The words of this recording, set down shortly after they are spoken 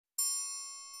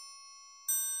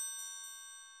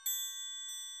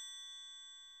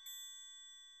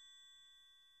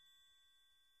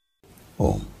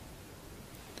home.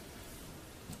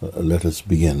 Let us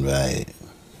begin by,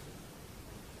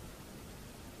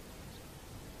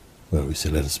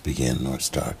 let us begin or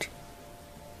start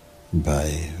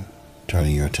by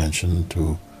turning your attention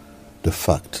to the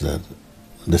fact that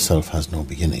the self has no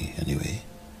beginning anyway.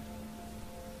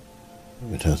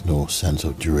 It has no sense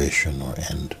of duration or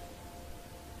end.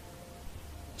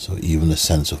 So even the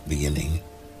sense of beginning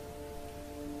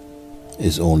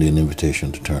is only an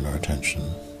invitation to turn our attention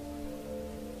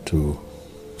to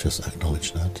just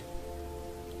acknowledge that.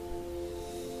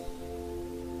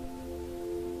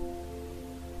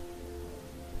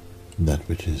 That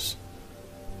which is,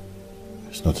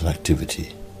 it's not an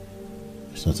activity,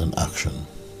 it's not an action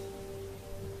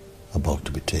about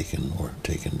to be taken or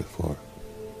taken before.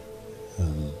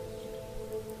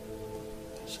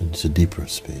 So it's a deeper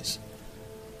space,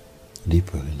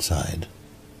 deeper inside,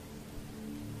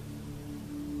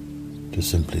 to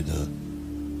simply the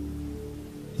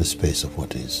space of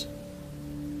what is.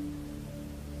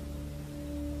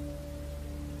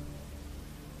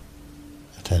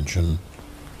 Attention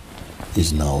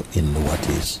is now in the what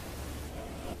is.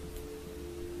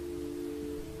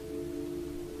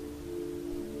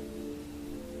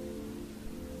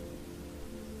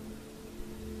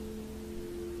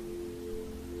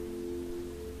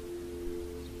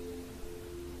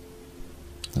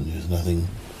 And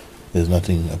there's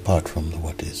nothing apart from the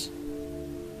what is.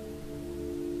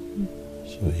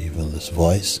 So even this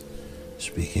voice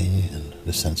speaking and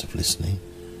the sense of listening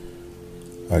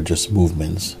are just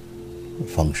movements,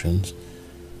 functions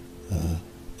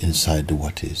inside the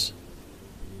what is.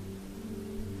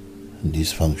 And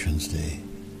these functions,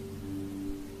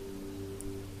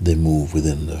 they move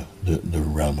within the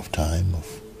realm of time,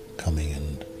 of coming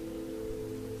and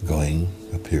going,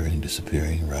 appearing,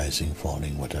 disappearing, rising,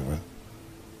 falling, whatever.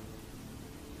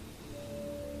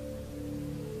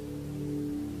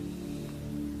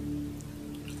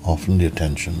 Often the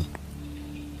attention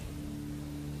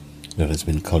that has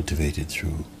been cultivated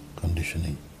through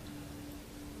conditioning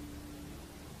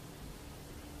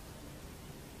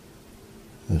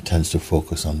tends to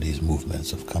focus on these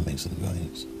movements of comings and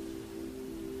goings.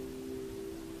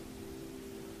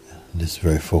 This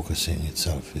very focusing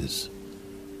itself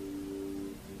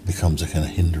becomes a kind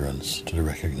of hindrance to the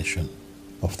recognition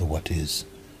of the what is,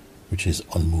 which is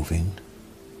unmoving,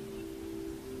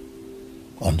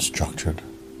 unstructured,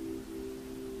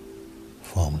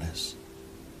 formless.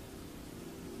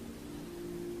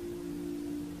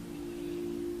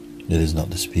 It is not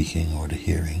the speaking or the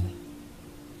hearing.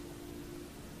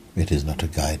 It is not a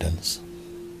guidance.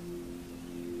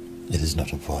 It is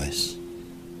not a voice.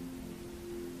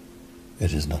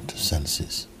 It is not the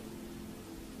senses.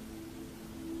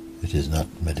 It is not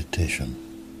meditation.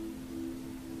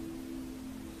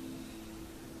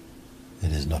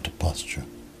 It is not a posture.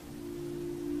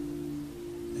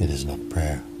 It is not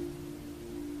prayer.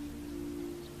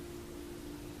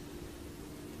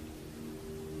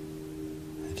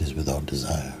 It is without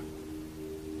desire.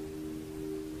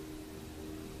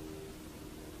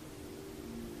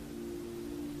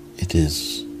 It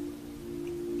is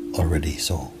already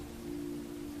so.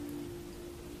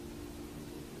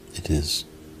 It is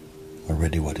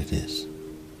already what it is.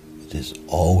 It is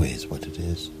always what it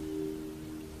is.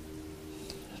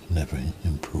 It never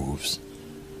improves.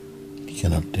 It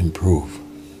cannot improve.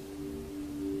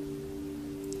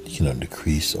 It cannot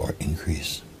decrease or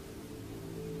increase,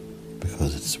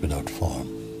 because it's without form.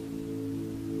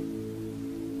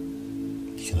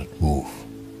 It cannot move,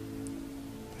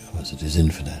 because it is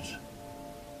infinite.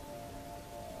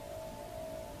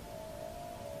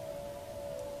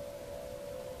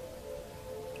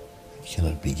 It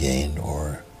cannot be gained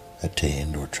or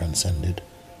attained or transcended,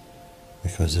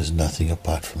 because there's nothing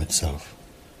apart from itself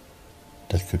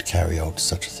that could carry out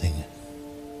such a thing.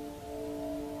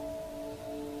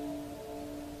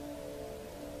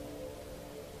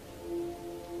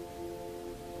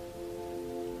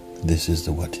 This is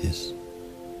the what is.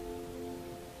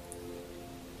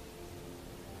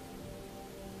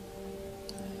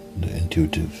 The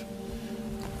intuitive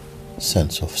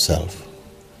sense of self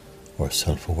or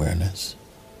self-awareness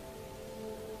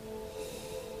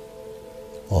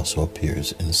also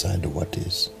appears inside the what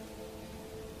is.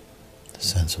 The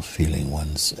sense of feeling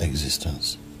one's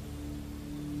existence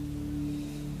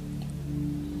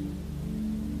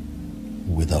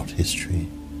without history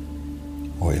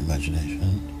or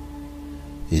imagination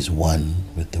is one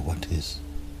with the what is.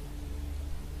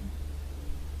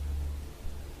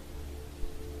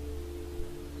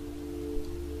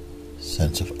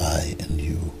 Sense of I and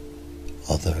you,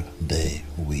 other, they,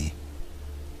 we,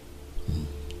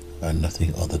 are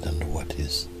nothing other than the what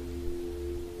is.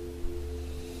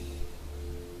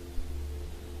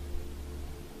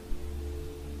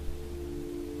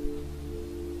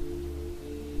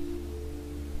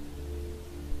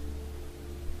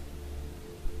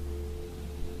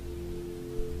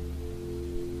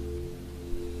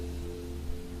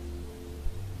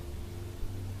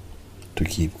 to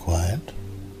keep quiet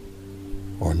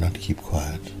or not keep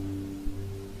quiet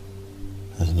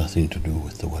has nothing to do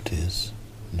with the what is,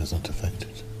 and does not affect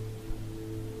it.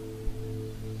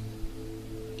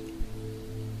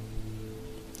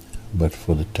 But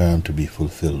for the term to be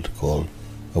fulfilled, called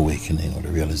awakening or the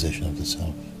realization of the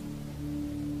self,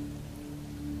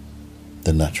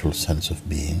 the natural sense of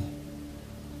being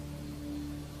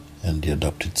and the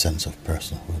adopted sense of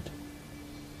personhood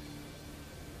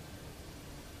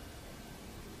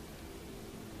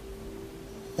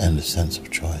and the sense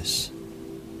of choice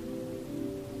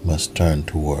must turn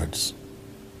towards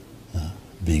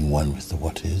being one with the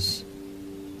what is,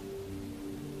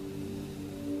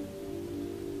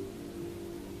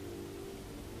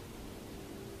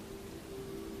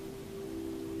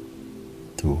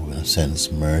 to, in a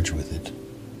sense, merge with it.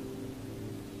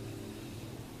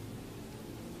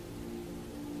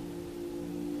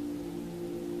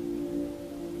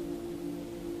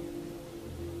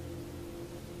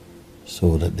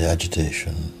 So that the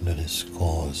agitation that is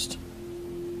caused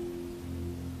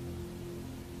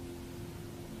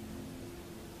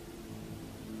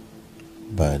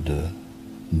by the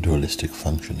dualistic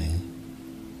functioning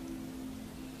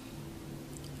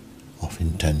of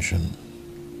intention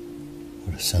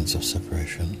or a sense of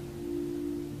separation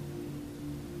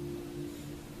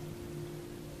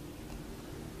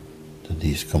that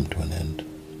these come to an end.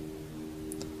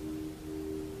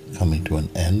 Coming to an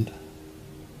end,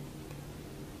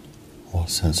 all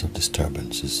sense of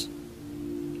disturbances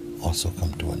also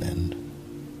come to an end.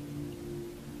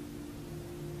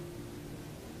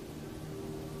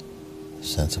 The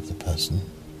sense of the person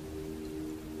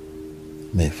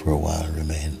may for a while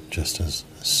remain just as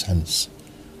a sense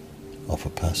of a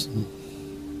person,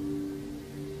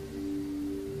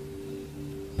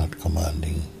 not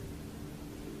commanding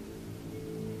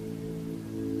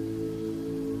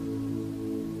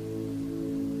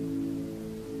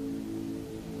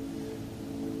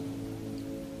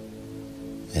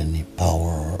any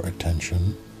power or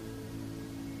attention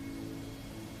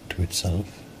to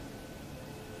itself.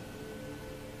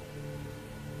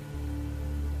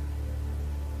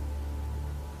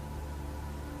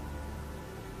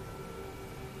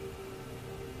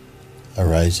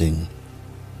 Arising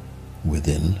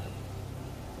within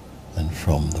and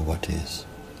from the what is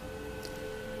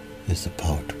the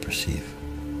power to perceive,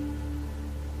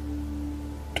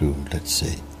 to, let's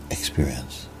say,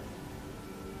 experience.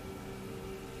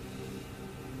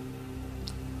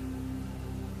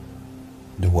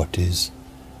 The what is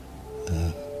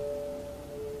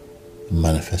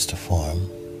manifest a form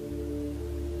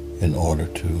in order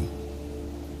to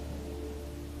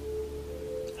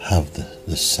have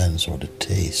the sense or the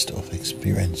taste of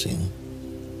experiencing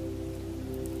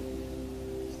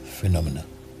phenomena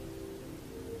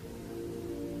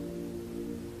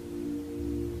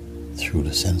through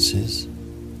the senses,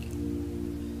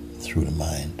 through the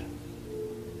mind.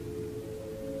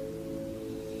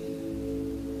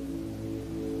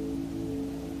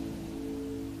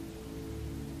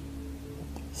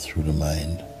 Through the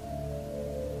mind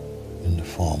in the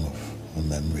form of a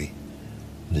memory,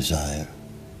 desire,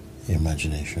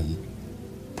 imagination,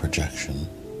 projection,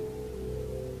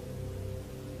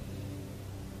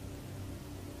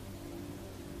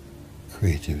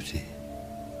 creativity,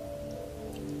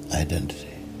 identity,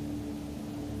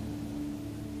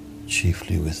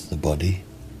 chiefly with the body,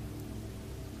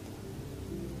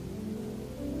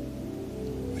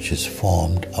 which is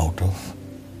formed out of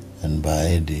and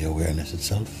by the awareness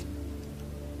itself,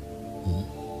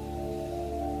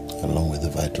 along with the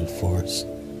vital force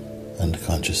and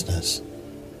consciousness.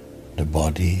 The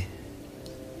body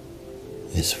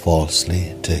is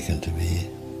falsely taken to be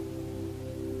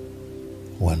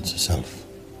one's self.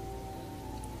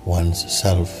 One's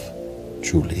self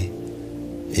truly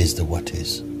is the what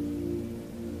is.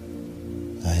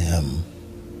 I am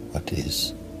what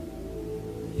is.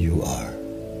 You are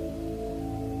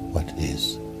what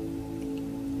is.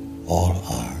 All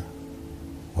are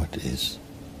what is.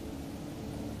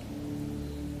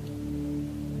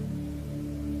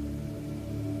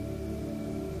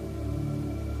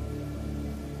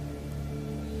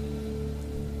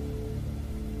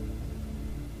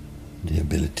 The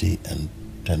ability and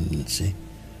tendency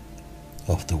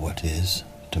of the what is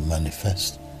to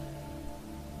manifest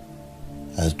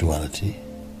as duality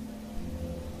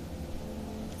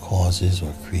causes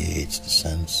or creates the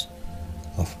sense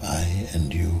of I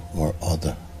and you or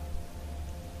other.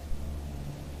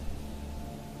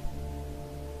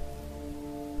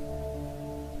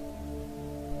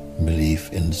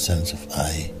 Belief in the sense of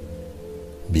I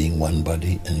being one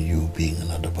body and you being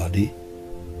another body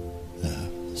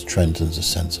strengthens a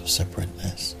sense of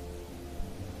separateness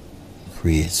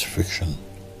creates friction,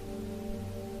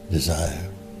 desire,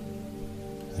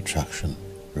 attraction,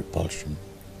 repulsion,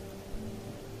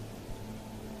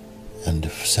 and the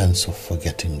sense of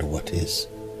forgetting the what is,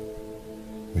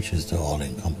 which is the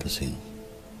all-encompassing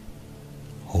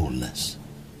wholeness.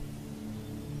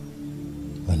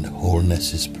 When the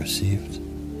wholeness is perceived,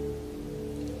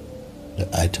 the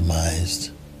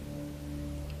itemized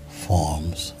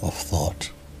forms of thought,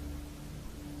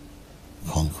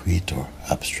 concrete or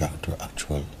abstract or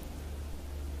actual,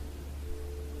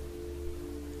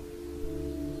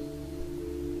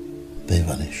 they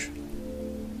vanish.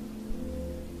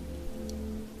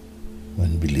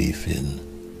 When belief in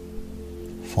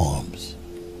forms,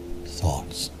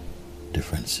 thoughts,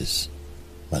 differences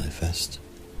manifest,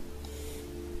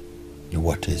 the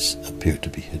what is appear to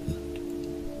be hidden,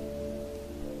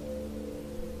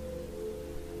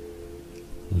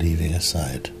 leaving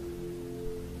aside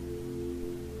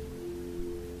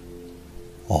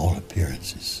all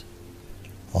appearances,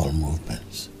 all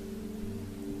movements.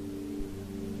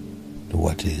 The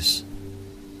what is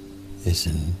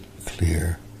in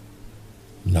clear,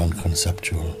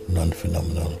 non-conceptual,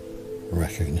 non-phenomenal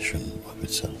recognition of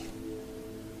itself.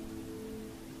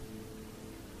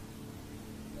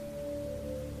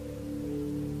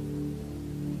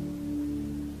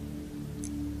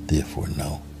 Therefore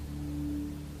now,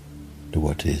 the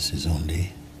what is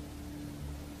only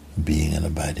being and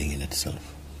abiding in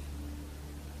itself.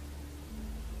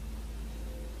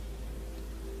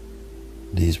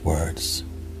 These words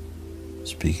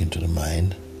speaking to the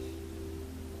mind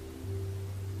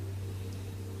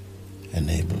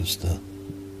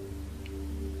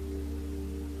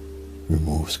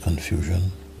removes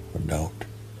confusion or doubt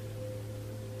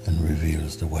and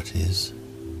reveals the what is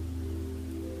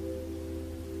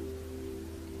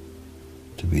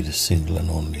to be the single and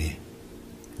only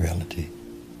reality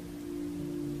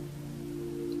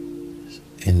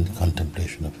in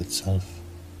contemplation of itself,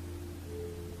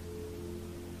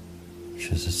 which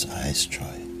is its highest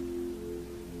joy.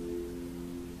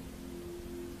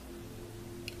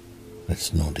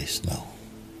 Let's know this now.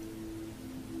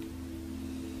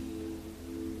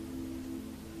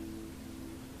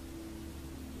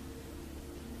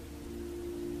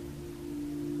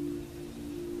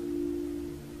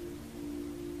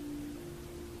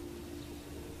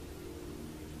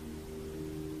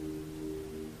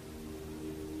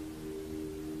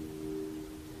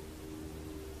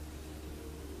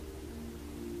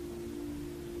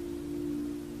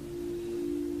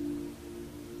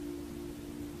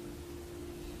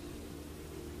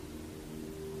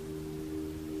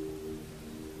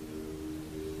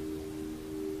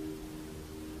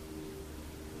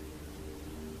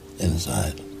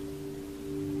 Inside,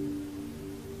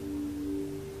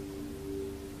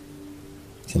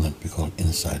 cannot be called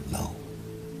inside now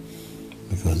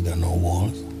because there are no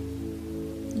walls,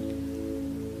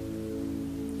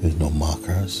 there's no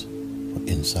markers for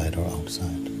inside or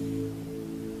outside.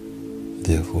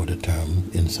 Therefore the term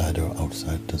inside or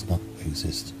outside does not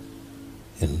exist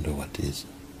in the what is.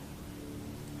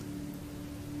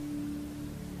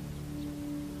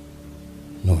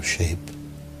 No shape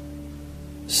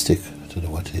stick to the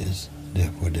what is,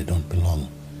 therefore they don't belong.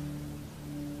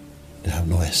 They have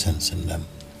no essence in them.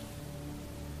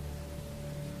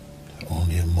 They're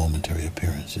only momentary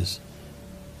appearances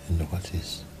in the what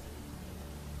is.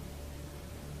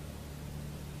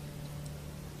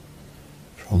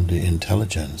 From the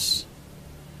intelligence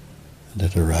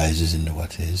that arises in the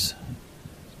what is,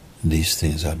 these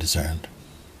things are discerned.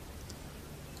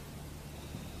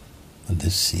 And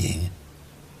this seeing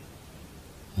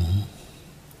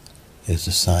is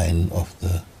the sign of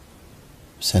the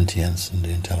sentience and the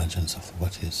intelligence of the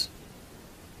what is.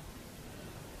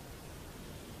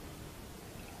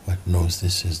 What knows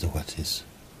this is the what is.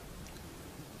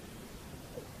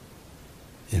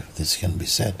 If this can be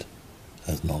said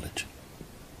as knowledge.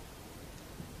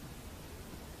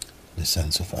 The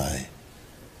sense of I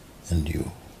and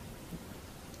you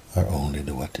are only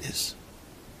the what is.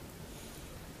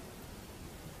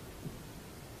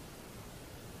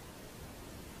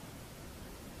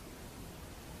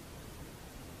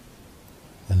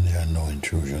 When there are no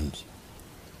intrusions,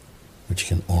 which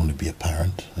can only be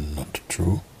apparent and not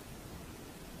true,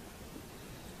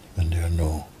 when there are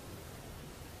no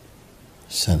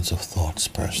sense of thoughts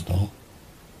personal,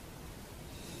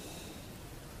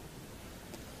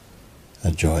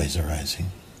 a joy is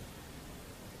arising,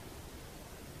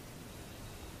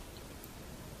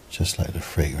 just like the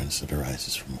fragrance that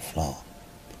arises from a flower.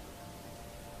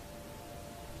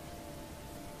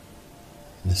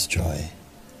 This joy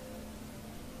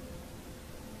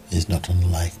is not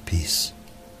unlike peace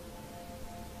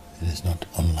It is not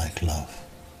unlike love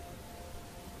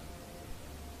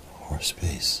or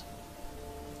space.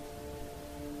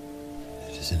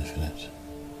 It is infinite.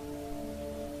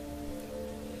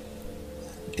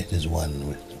 It is one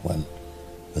with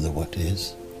the what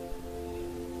is,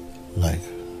 like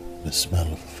the smell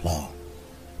of a flower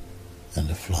and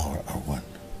the flower are one.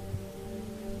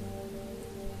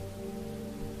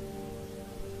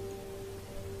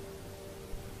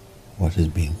 What is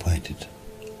being pointed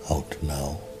out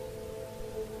now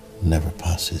never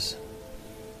passes,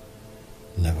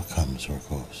 never comes or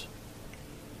goes.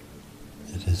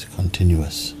 It is a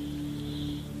continuous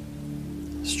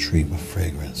stream of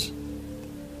fragrance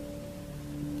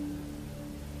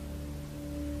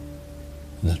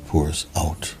that pours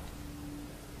out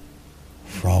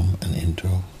from and into,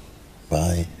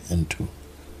 by and to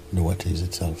the what is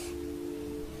itself.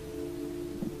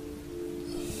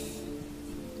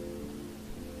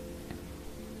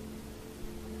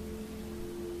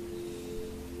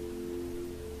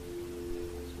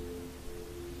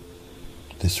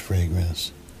 This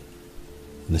fragrance,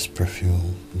 this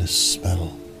perfume, this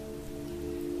smell,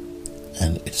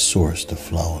 and its source, the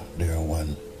flower, they are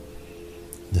one.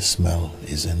 The smell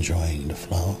is enjoying the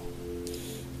flower,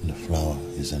 and the flower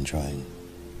is enjoying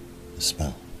the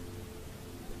smell.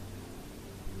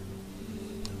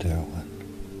 They are one.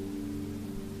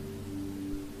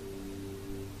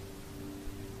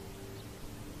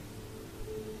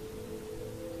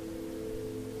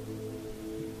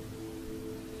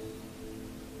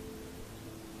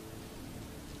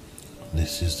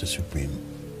 This is the Supreme.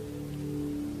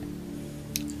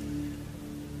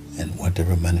 And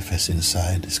whatever manifests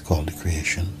inside is called the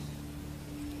creation,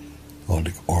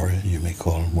 or you may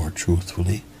call more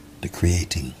truthfully, the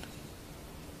creating,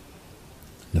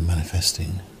 the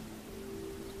manifesting,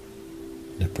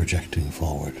 the projecting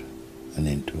forward and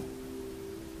into.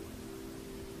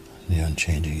 The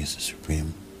unchanging is the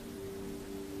Supreme,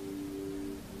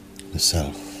 the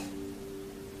Self,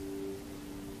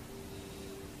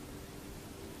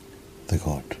 the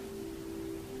God,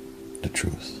 the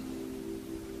truth,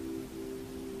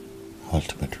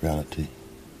 ultimate reality,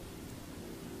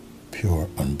 pure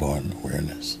unborn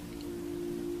awareness.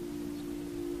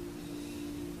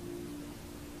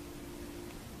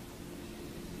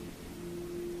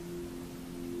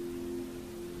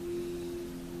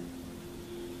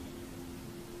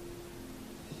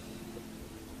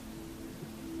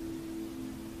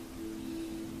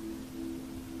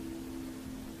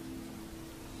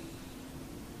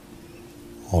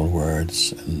 All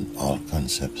words and all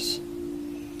concepts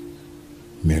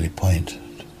merely point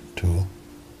to,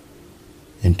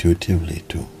 intuitively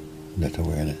to, that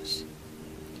awareness.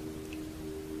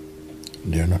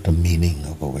 They are not a meaning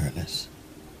of awareness,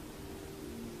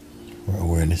 for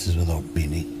awareness is without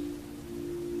meaning.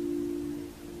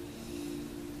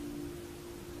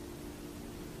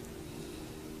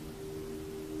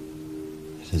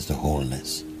 It is the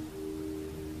wholeness.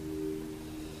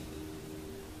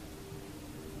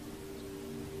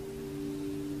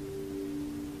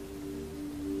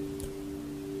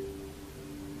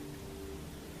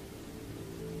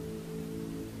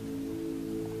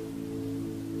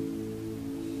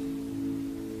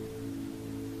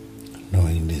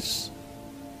 Knowing this,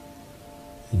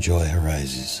 joy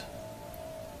arises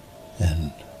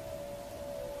and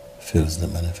fills the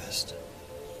manifest,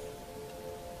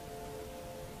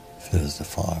 fills the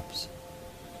forms.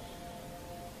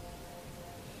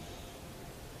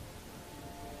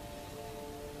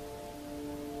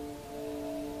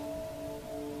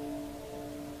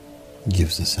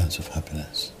 Gives a sense of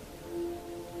happiness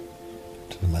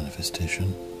to the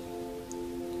manifestation.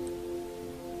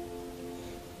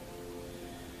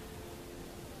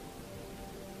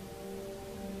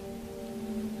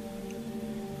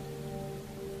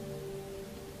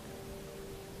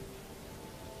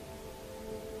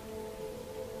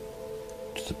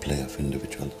 To the play of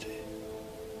individuality.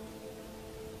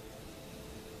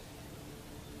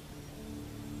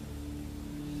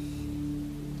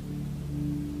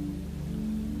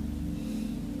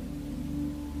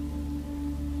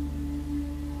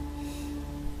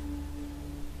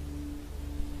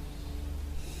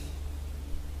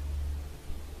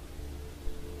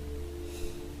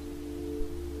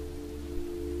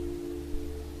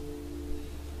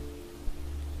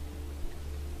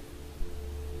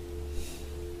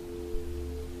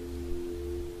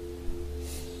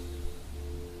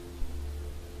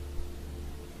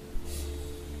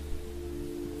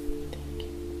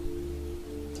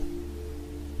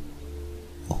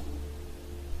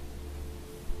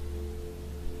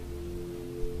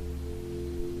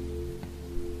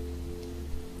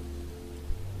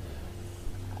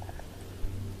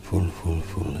 full,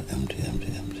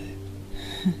 empty.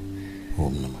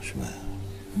 Om Namah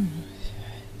Shivaya.